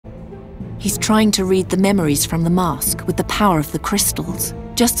He's trying to read the memories from the mask with the power of the crystals.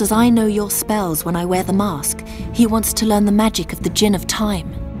 Just as I know your spells when I wear the mask, he wants to learn the magic of the Djinn of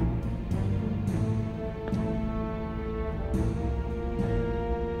Time.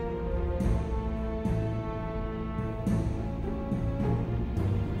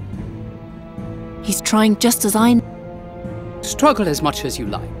 He's trying just as I... Struggle as much as you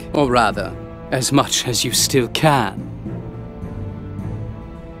like, or rather, as much as you still can.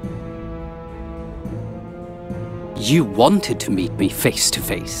 You wanted to meet me face to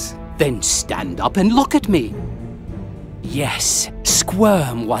face. Then stand up and look at me. Yes,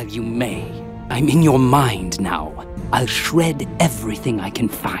 squirm while you may. I'm in your mind now. I'll shred everything I can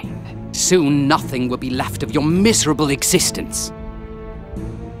find. Soon nothing will be left of your miserable existence.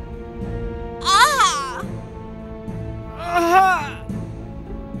 Ah! Ah!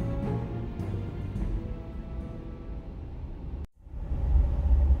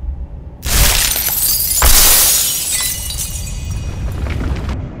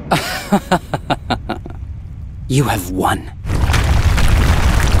 You have won.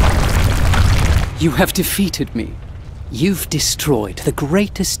 You have defeated me. You've destroyed the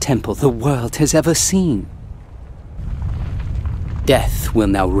greatest temple the world has ever seen. Death will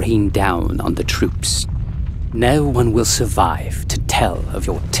now rain down on the troops. No one will survive to tell of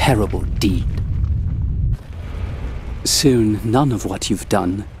your terrible deed. Soon, none of what you've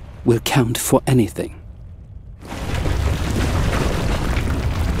done will count for anything.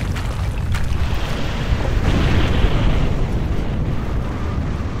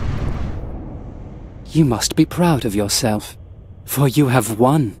 You must be proud of yourself, for you have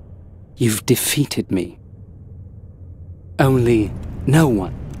won. You've defeated me. Only no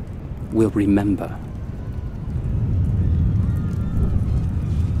one will remember.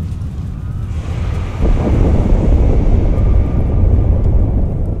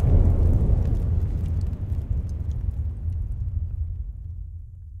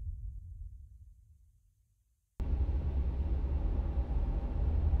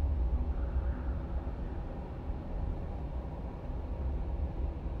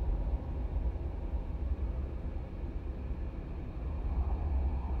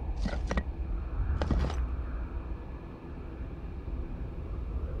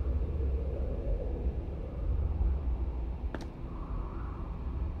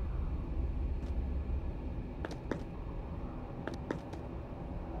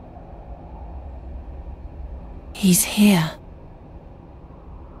 He's here.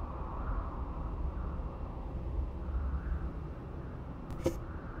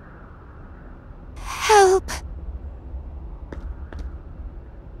 Help!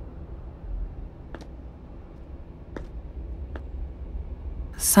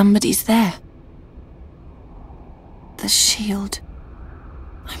 Somebody's there. The shield.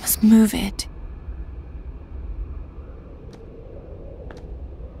 I must move it.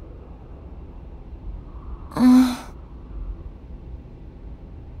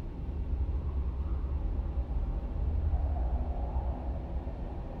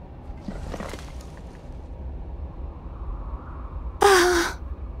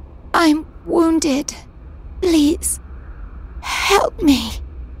 I'm wounded. Please, help me.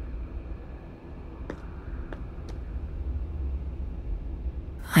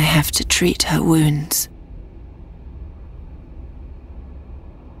 I have to treat her wounds.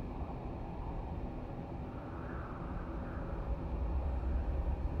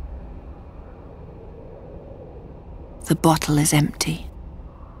 The bottle is empty.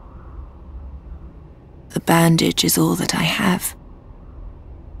 The bandage is all that I have.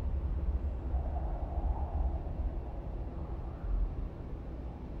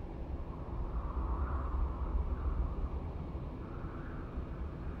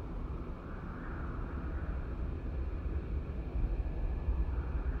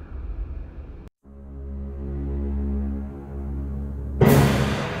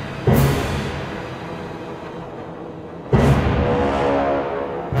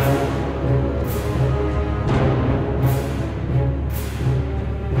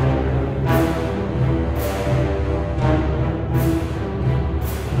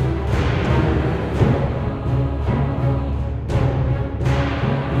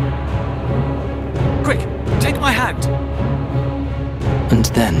 My hand! And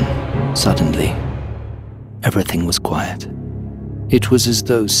then, suddenly, everything was quiet. It was as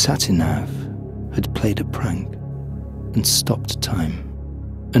though Satinav had played a prank and stopped time.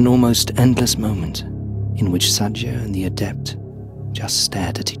 An almost endless moment in which Sadja and the Adept just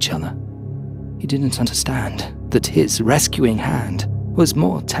stared at each other. He didn't understand that his rescuing hand was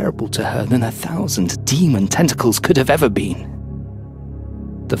more terrible to her than 1,000 demon tentacles could have ever been.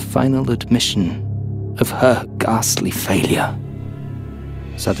 the final admission of her ghastly failure.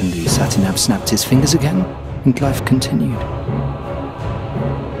 Suddenly, Satinav snapped his fingers again, and life continued.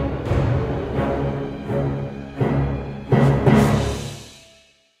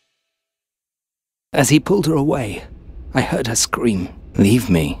 As he pulled her away, I heard her scream. "Leave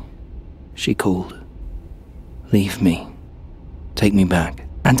me," she called. "Leave me. Take me back."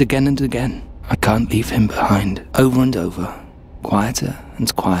 And again, I can't leave him behind. Over and over, quieter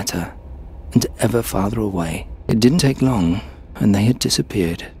and quieter, and ever farther away. It didn't take long, and they had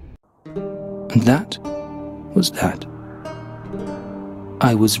disappeared. And that was that.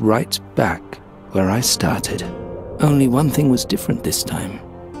 I was right back where I started. Only one thing was different this time.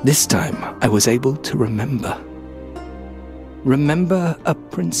 This time, I was able to remember. Remember a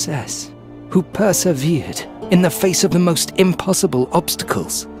princess who persevered in the face of the most impossible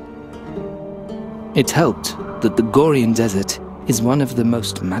obstacles. It helped that the Gorian Desert is one of the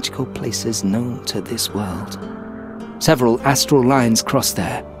most magical places known to this world. Several astral lines cross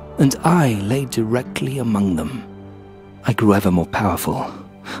there, and I lay directly among them. I grew ever more powerful,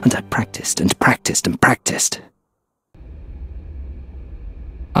 and I practiced and practiced and practiced.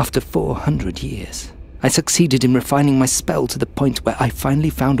 After 400 years, I succeeded in refining my spell to the point where I finally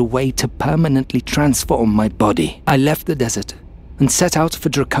found a way to permanently transform my body. I left the desert and set out for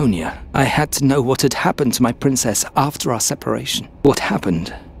Draconia. I had to know what had happened to my princess after our separation. What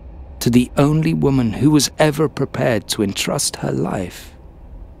happened to the only woman who was ever prepared to entrust her life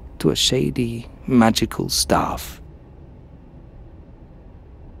to a shady, magical staff.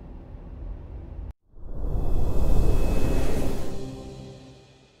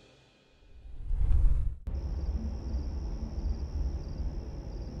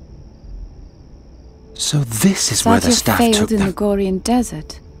 So this is where the staff failed took in them. the Gorian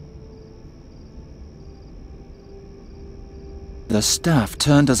Desert. The staff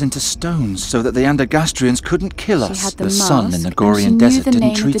turned us into stones so that the Andergastrians couldn't kill She us. had the The sun in mask, the and Gorian she knew Desert the didn't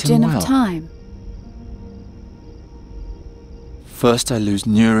name of treat the Gin him of well. Time. First I lose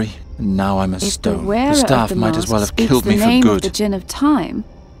Nuri, and now I'm a If the stone. wearer The staff of the might as well have mask killed me speaks for the name of the good. Gin of Time,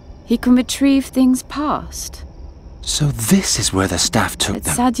 he can retrieve things past. So this is where the staff took But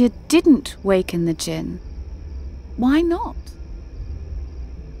them. Sadia didn't waken the Jinn. Why not?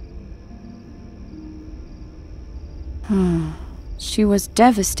 She was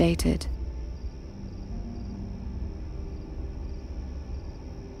devastated.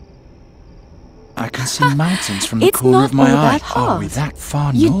 I can see mountains from the It's corner not of my all eye. that hard. Are we that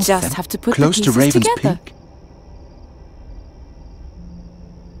far You north just then? have to put the Close to pieces Raven's together. Peak?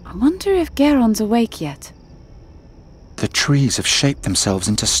 I wonder if Geron's awake yet. The trees have shaped themselves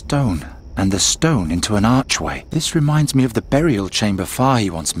into stone, and the stone into an archway. This reminds me of the burial chamber Fahi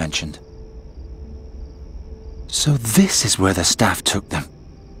once mentioned. So this is where the staff took them.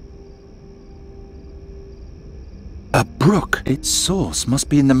 A brook. Its source must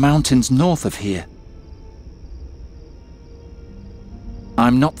be in the mountains north of here.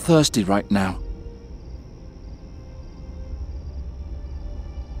 I'm not thirsty right now.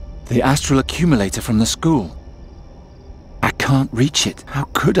 The astral accumulator from the school. I can't reach it. How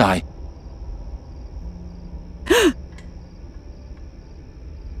could I?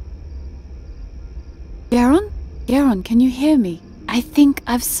 Geron? Geron, can you hear me? I think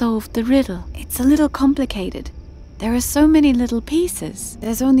I've solved the riddle. It's a little complicated. There are so many little pieces.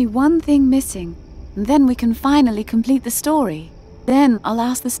 There's only one thing missing, and then we can finally complete the story. Then I'll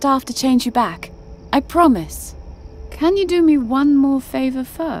ask the staff to change you back. I promise. Can you do me one more favor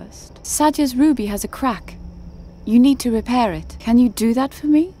first? Sadia's ruby has a crack. You need to repair it. Can you do that for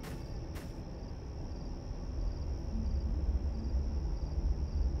me?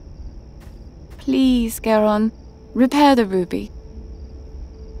 Please, Geron. Repair the ruby.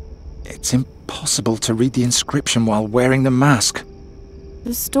 It's impossible to read the inscription while wearing the mask.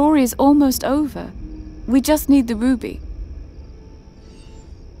 The story is almost over. We just need the ruby.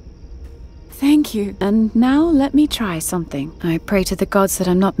 Thank you. And now let me try something. I pray to the gods that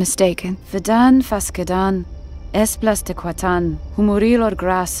I'm not mistaken. Vedan faskedan, esplastequatan, humurilor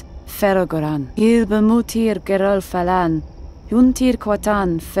gras, ferogoran, ilbemutir gerol falan, juntir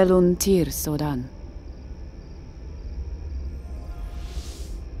quatan feluntir sodan.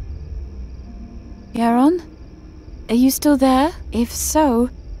 Geron? Are you still there? If so,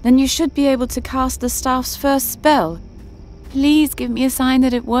 then you should be able to cast the staff's first spell. Please give me a sign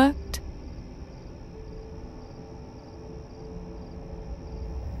that it worked.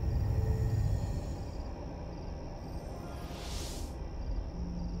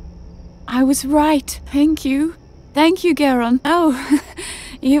 I was right. Thank you. Thank you, Geron. Oh,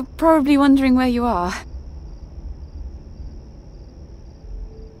 you're probably wondering where you are.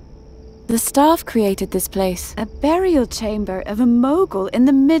 The staff created this place, a burial chamber of a mogul in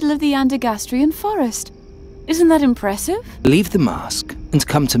the middle of the Andergastrian forest. Isn't that impressive? Leave the mask and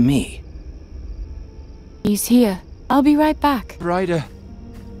come to me. He's here. I'll be right back. Brighter.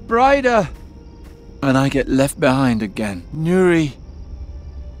 Brighter! And I get left behind again. Nuri.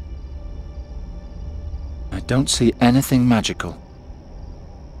 I don't see anything magical.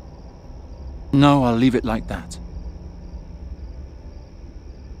 No, I'll leave it like that.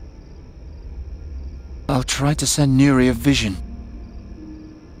 I'll try to send Nuri a vision.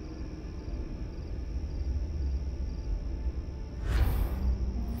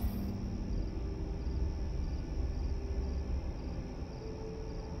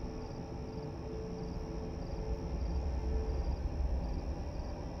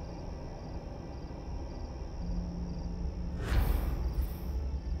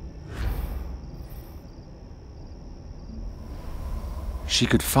 She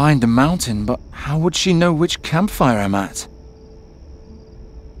could find the mountain, but how would she know which campfire I'm at?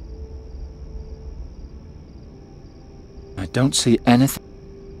 I don't see anything.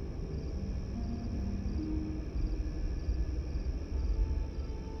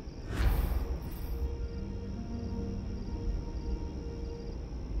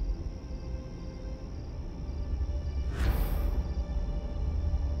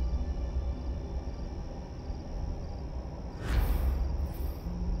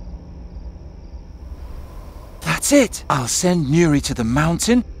 That's it! I'll send Nuri to the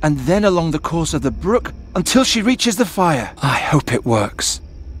mountain, and then along the course of the brook, until she reaches the fire. I hope it works.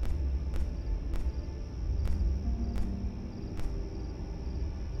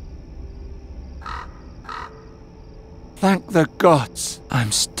 Thank the gods!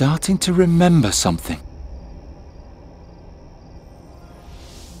 I'm starting to remember something.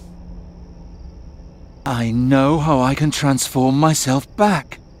 I know how I can transform myself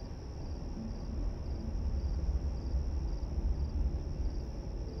back.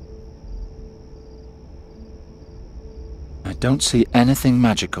 I don't see anything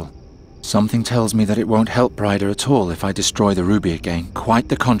magical. Something tells me that it won't help Brider at all if I destroy the ruby again. Quite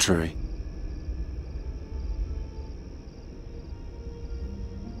the contrary.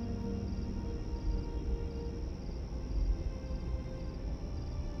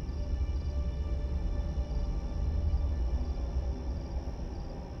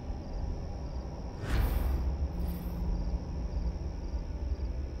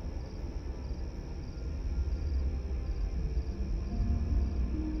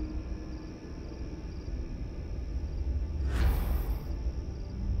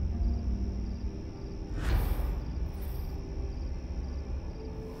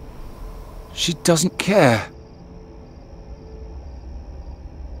 She doesn't care.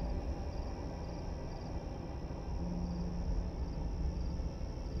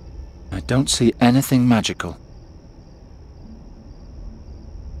 I don't see anything magical.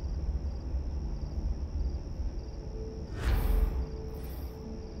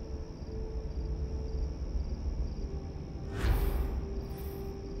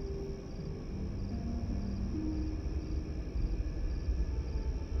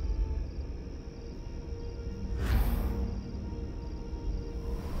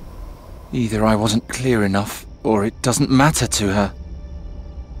 Either I wasn't clear enough, or it doesn't matter to her.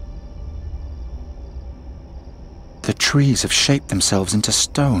 The trees have shaped themselves into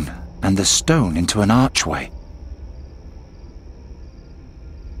stone, and the stone into an archway.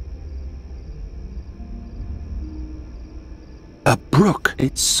 A brook!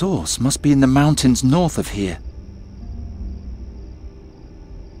 Its source must be in the mountains north of here.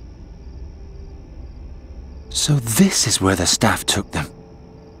 So this is where the staff took them.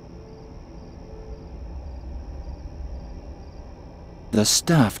 The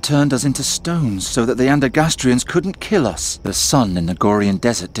staff turned us into stones so that the Andergastrians couldn't kill us. The sun in the Gorian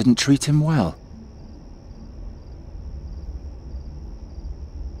desert didn't treat him well.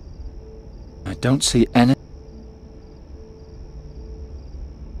 I don't see any...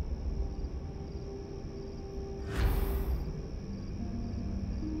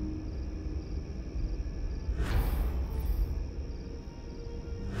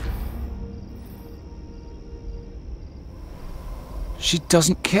 She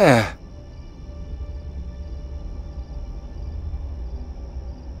doesn't care.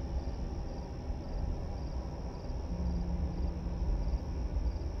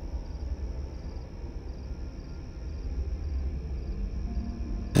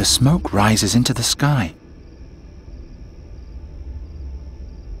 The smoke rises into the sky.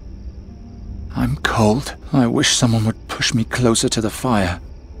 I'm cold. I wish someone would push me closer to the fire.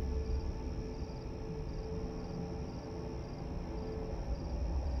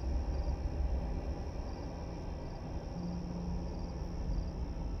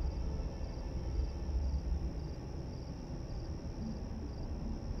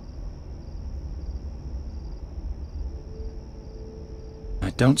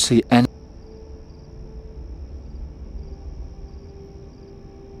 I don't see any...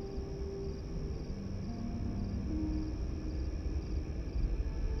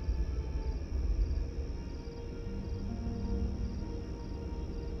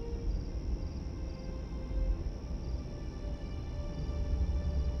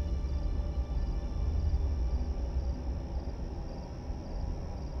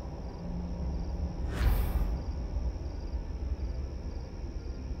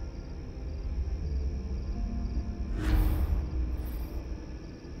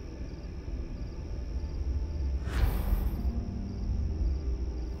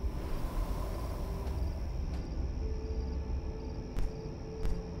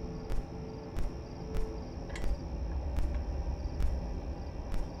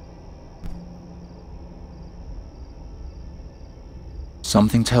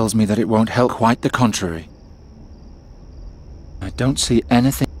 Something tells me that it won't help. Quite the contrary. I don't see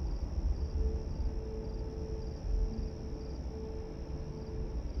anything.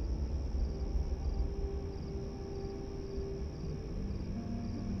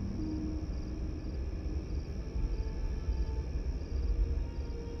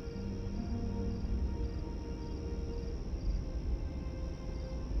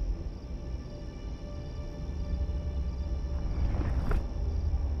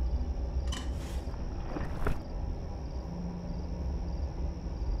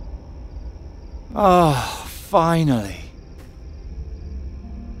 Oh, finally.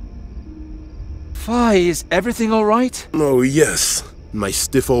 Fi, is everything all right? Oh, yes. My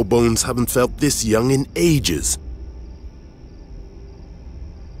stiff old bones haven't felt this young in ages.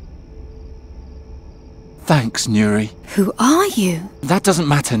 Thanks, Nuri. Who are you? That doesn't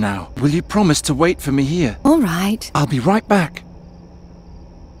matter now. Will you promise to wait for me here? All right. I'll be right back.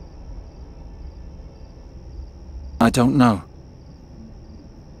 I don't know.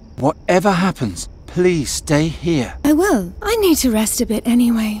 Whatever happens, please stay here. I will. I need to rest a bit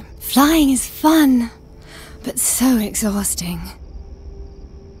anyway. Flying is fun, but so exhausting.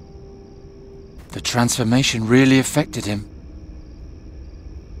 The transformation really affected him.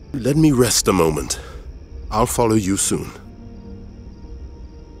 Let me rest a moment. I'll follow you soon.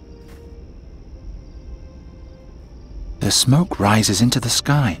 The smoke rises into the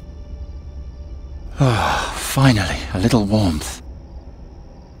sky. Ah, finally, a little warmth.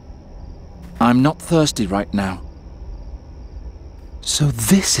 I'm not thirsty right now. So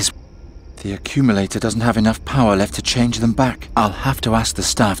this is... The accumulator doesn't have enough power left to change them back. I'll have to ask the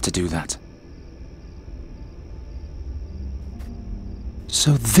staff to do that.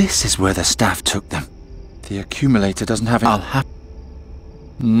 So this is where the staff took them. The accumulator doesn't have... I'll have...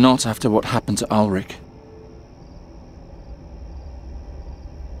 Not after what happened to Ulrich.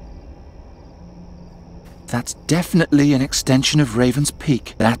 That's definitely an extension of Raven's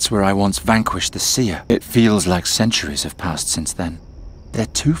Peak. That's where I once vanquished the seer. It feels like centuries have passed since then. They're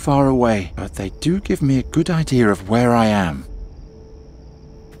too far away, but they do give me a good idea of where I am.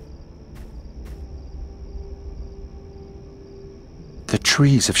 The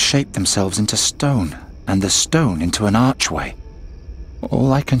trees have shaped themselves into stone, and the stone into an archway.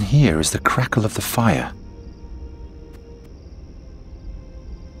 All I can hear is the crackle of the fire.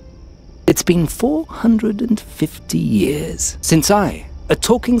 It's been 450 years since I, a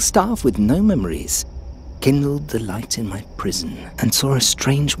talking staff with no memories, kindled the light in my prison and saw a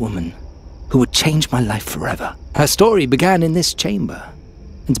strange woman who would change my life forever. Her story began in this chamber,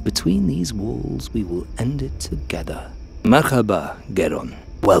 and between these walls we will end it together. Merhaba, Geron.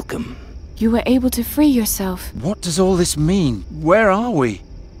 Welcome. You were able to free yourself. What does all this mean? Where are we?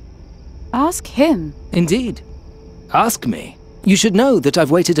 Ask him. Indeed. Ask me. You should know that I've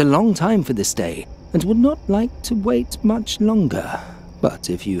waited a long time for this day, and would not like to wait much longer.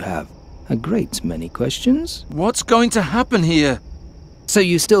 But if you have a great many questions... What's going to happen here? So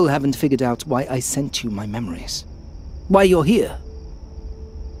you still haven't figured out why I sent you my memories? Why you're here?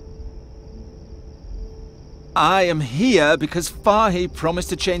 I am here because Fahi promised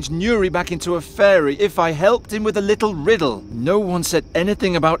to change Nuri back into a fairy if I helped him with a little riddle. No one said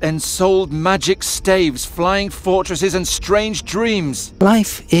anything about ensouled magic staves, flying fortresses, and strange dreams.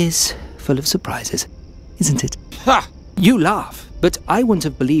 Life is full of surprises, isn't it? Ha! You laugh, but I wouldn't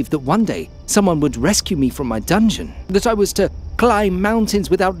have believed that one day someone would rescue me from my dungeon, that I was to climb mountains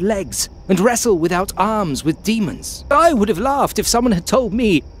without legs and wrestle without arms with demons. I would have laughed if someone had told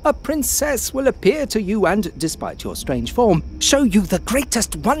me a princess will appear to you and, despite your strange form, show you the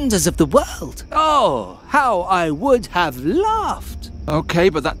greatest wonders of the world. Oh, how I would have laughed! Okay,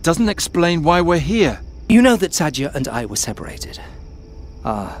 but that doesn't explain why we're here. You know that Sadia and I were separated.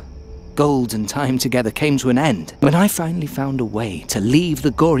 Our gold and time together came to an end. When I finally found a way to leave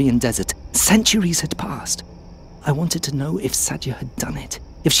the Gorian desert, centuries had passed. I wanted to know if Sadia had done it,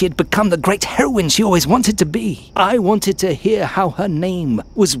 if she had become the great heroine she always wanted to be. I wanted to hear how her name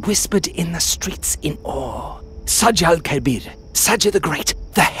was whispered in the streets in awe. Sadia al-Kabir, Sadia the Great,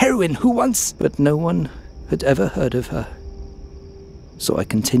 the heroine who once... But no one had ever heard of her. So I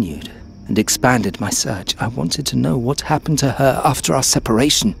continued and expanded my search. I wanted to know what happened to her after our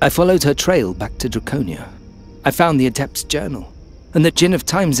separation. I followed her trail back to Draconia. I found the Adept's journal and the Djinn of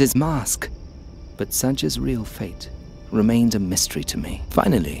Times' mask. But Sadia's real fate remained a mystery to me.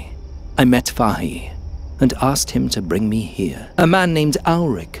 Finally, I met Fahi and asked him to bring me here. A man named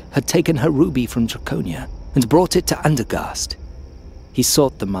Ulrich had taken her ruby from Draconia and brought it to Andergast. He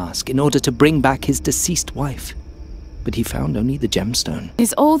sought the mask in order to bring back his deceased wife, but he found only the gemstone.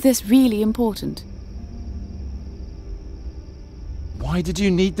 Is all this really important? Why did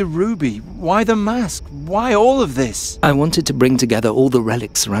you need the ruby? Why the mask? Why all of this? I wanted to bring together all the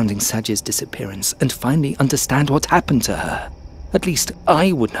relics surrounding Sadia's disappearance and finally understand what happened to her. At least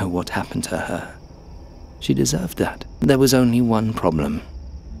I would know what happened to her. She deserved that. There was only one problem.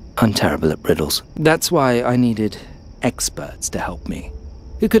 I'm terrible at riddles. That's why I needed experts to help me,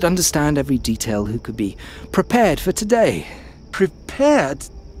 who could understand every detail, who could be prepared for today. Prepared?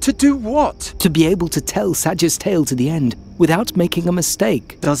 To do what? To be able to tell Sadia's tale to the end without making a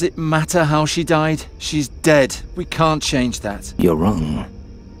mistake. Does it matter how she died? She's dead. We can't change that. You're wrong.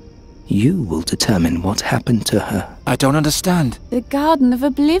 You will determine what happened to her. I don't understand. The Garden of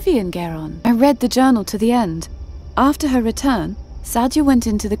Oblivion, Geron. I read the journal to the end. After her return, Sadia went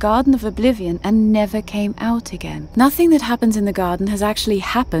into the Garden of Oblivion and never came out again. Nothing that happens in the garden has actually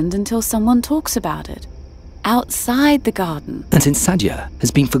happened until someone talks about it. Outside the garden. And since Sadia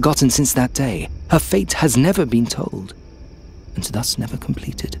has been forgotten since that day, her fate has never been told, and thus never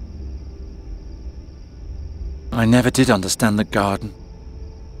completed. I never did understand the garden.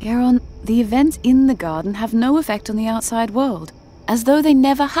 Geron, the events in the garden have no effect on the outside world, as though they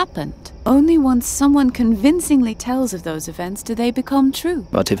never happened. Only once someone convincingly tells of those events do they become true.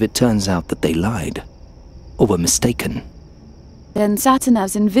 But if it turns out that they lied, or were mistaken, then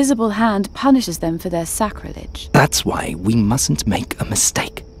Satinav's invisible hand punishes them for their sacrilege. That's why we mustn't make a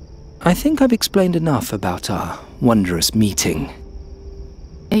mistake. I think I've explained enough about our wondrous meeting.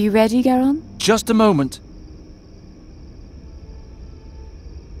 Are you ready, Geron? Just a moment.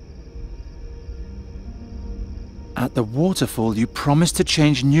 At the waterfall, you promised to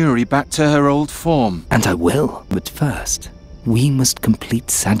change Nuri back to her old form. And I will. But first, we must complete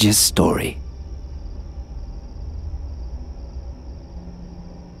Sadia's story.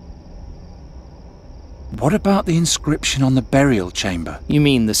 What about the inscription on the burial chamber? You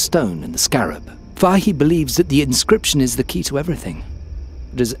mean the stone and the scarab? Fahi believes that the inscription is the key to everything.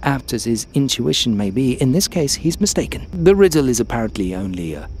 But as apt as his intuition may be, in this case he's mistaken. The riddle is apparently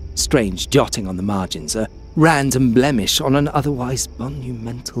only a strange jotting on the margins, a random blemish on an otherwise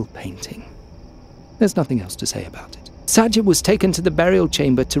monumental painting. There's nothing else to say about it. Sadia was taken to the burial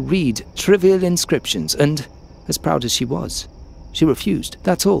chamber to read trivial inscriptions, and, as proud as she was, she refused,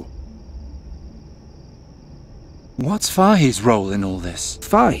 that's all. What's Fahi's role in all this?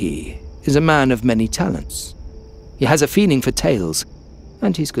 Fahi is a man of many talents. He has a feeling for tales,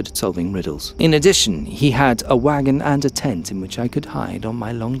 and he's good at solving riddles. In addition, he had a wagon and a tent in which I could hide on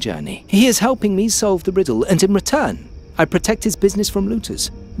my long journey. He is helping me solve the riddle, and in return, I protect his business from looters.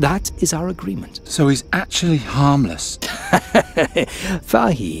 That is our agreement. So he's actually harmless.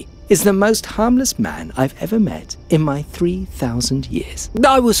 Fahi is the most harmless man I've ever met in my 3,000 years.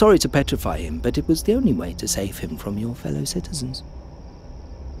 I was sorry to petrify him, but it was the only way to save him from your fellow citizens.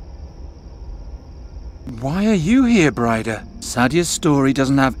 Why are you here, Brider? Sadia's story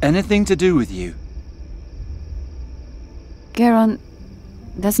doesn't have anything to do with you. Geron,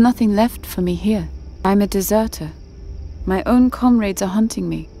 there's nothing left for me here. I'm a deserter. My own comrades are hunting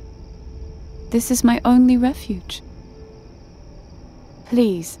me. This is my only refuge.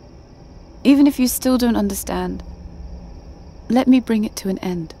 Please, even if you still don't understand, let me bring it to an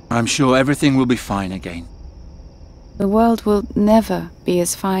end. I'm sure everything will be fine again. The world will never be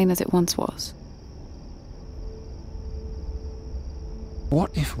as fine as it once was.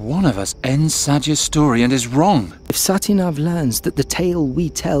 What if one of us ends Sadia's story and is wrong? If Satinav learns that the tale we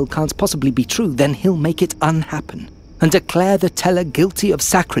tell can't possibly be true, then he'll make it unhappen and declare the teller guilty of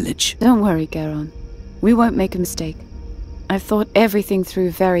sacrilege. Don't worry, Geron. We won't make a mistake. I've thought everything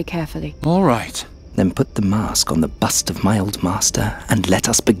through very carefully. All right. Then put the mask on the bust of my old master and let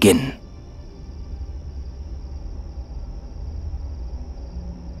us begin.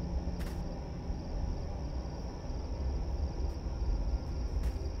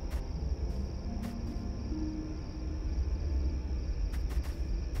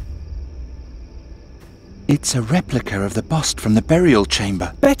 It's a replica of the bust from the burial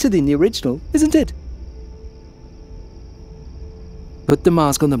chamber. Better than the original, isn't it? Put the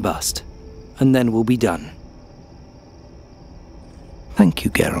mask on the bust, and then we'll be done. Thank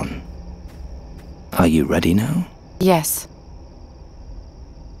you, Geron. Are you ready now? Yes.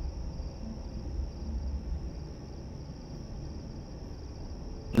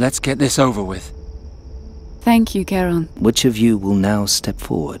 Let's get this over with. Thank you, Geron. Which of you will now step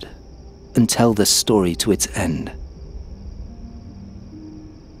forward and tell the story to its end?